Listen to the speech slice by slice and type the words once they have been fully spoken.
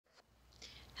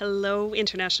Hello,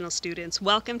 international students.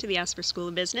 Welcome to the Asper School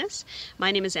of Business.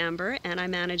 My name is Amber, and I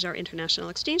manage our international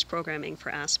exchange programming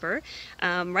for Asper.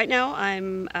 Right now,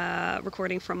 I'm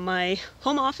recording from my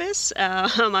home office.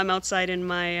 I'm outside in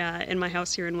my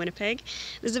house here in Winnipeg.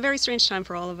 This is a very strange time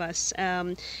for all of us,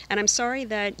 and I'm sorry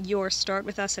that your start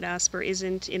with us at Asper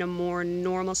isn't in a more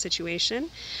normal situation.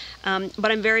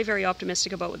 But I'm very, very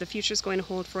optimistic about what the future is going to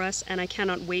hold for us, and I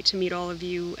cannot wait to meet all of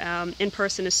you in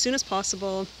person as soon as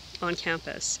possible on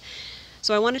campus.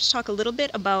 So I wanted to talk a little bit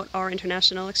about our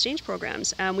international exchange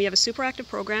programs. We have a super active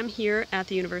program here at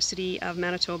the University of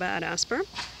Manitoba at Asper.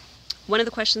 One of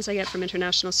the questions I get from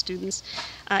international students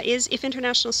is if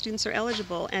international students are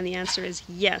eligible, and the answer is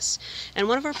yes. And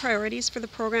one of our priorities for the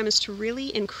program is to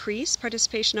really increase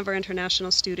participation of our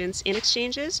international students in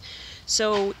exchanges.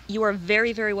 So you are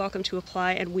very, very welcome to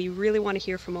apply, and we really want to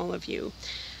hear from all of you.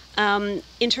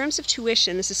 In terms of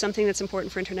tuition, this is something that's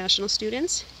important for international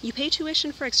students. You pay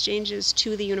tuition for exchanges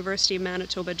to the University of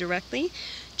Manitoba directly,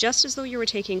 just as though you were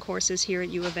taking courses here at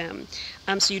U of M.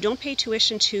 So you don't pay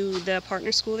tuition to the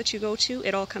partner school that you go to.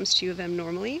 It all comes to U of M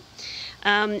normally.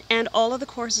 And all of the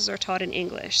courses are taught in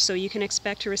English, so you can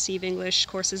expect to receive English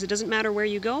courses. It doesn't matter where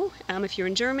you go. If you're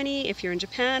in Germany, if you're in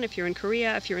Japan, if you're in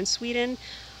Korea, if you're in Sweden,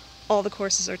 all the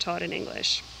courses are taught in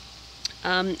English.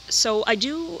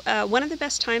 One of the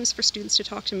best times for students to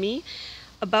talk to me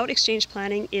about exchange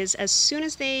planning is as soon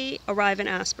as they arrive in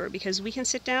Asper, because we can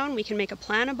sit down, we can make a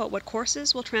plan about what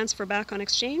courses will transfer back on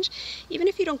exchange. Even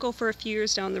if you don't go for a few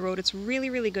years down the road, it's really,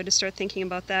 really good to start thinking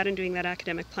about that and doing that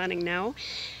academic planning now.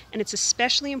 And it's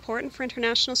especially important for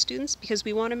international students because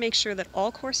we want to make sure that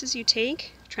all courses you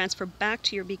take transfer back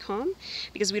to your BCom,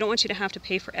 because we don't want you to have to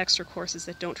pay for extra courses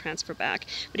that don't transfer back.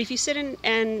 But if you sit in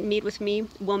and meet with me,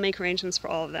 we'll make arrangements for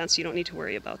all of that, so you don't need to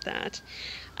worry about that.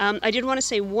 I did want to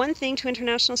say one thing to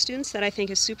international students that I think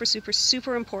is super, super,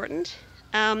 super important.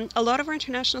 A lot of our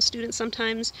international students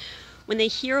sometimes, when they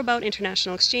hear about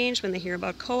international exchange, when they hear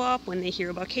about co-op, when they hear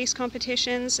about case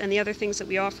competitions and the other things that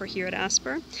we offer here at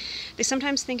Asper, they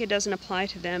sometimes think it doesn't apply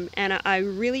to them. And I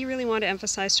really, really want to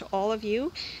emphasize to all of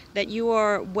you that you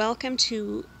are welcome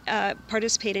to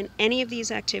participate in any of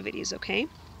these activities, okay?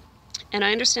 And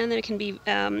I understand that it can be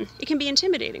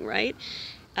intimidating, right?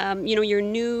 You're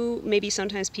new, maybe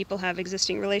sometimes people have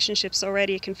existing relationships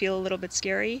already, it can feel a little bit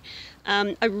scary.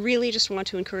 I really just want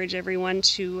to encourage everyone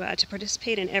to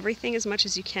participate in everything as much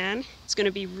as you can. It's going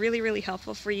to be really, really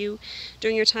helpful for you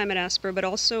during your time at Asper, but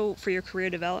also for your career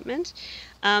development.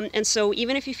 And so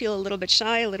even if you feel a little bit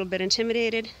shy, a little bit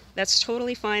intimidated, that's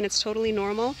totally fine, it's totally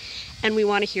normal, and we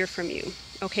want to hear from you.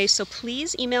 Okay, so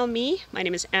please email me. My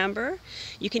name is Amber.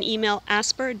 You can email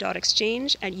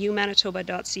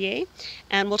asper.exchange@umanitoba.ca,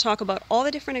 and we'll talk about all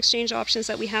the different exchange options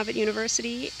that we have at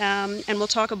university, and we'll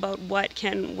talk about what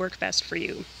can work best for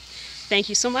you. Thank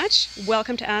you so much.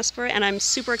 Welcome to Asper, and I'm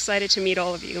super excited to meet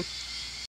all of you.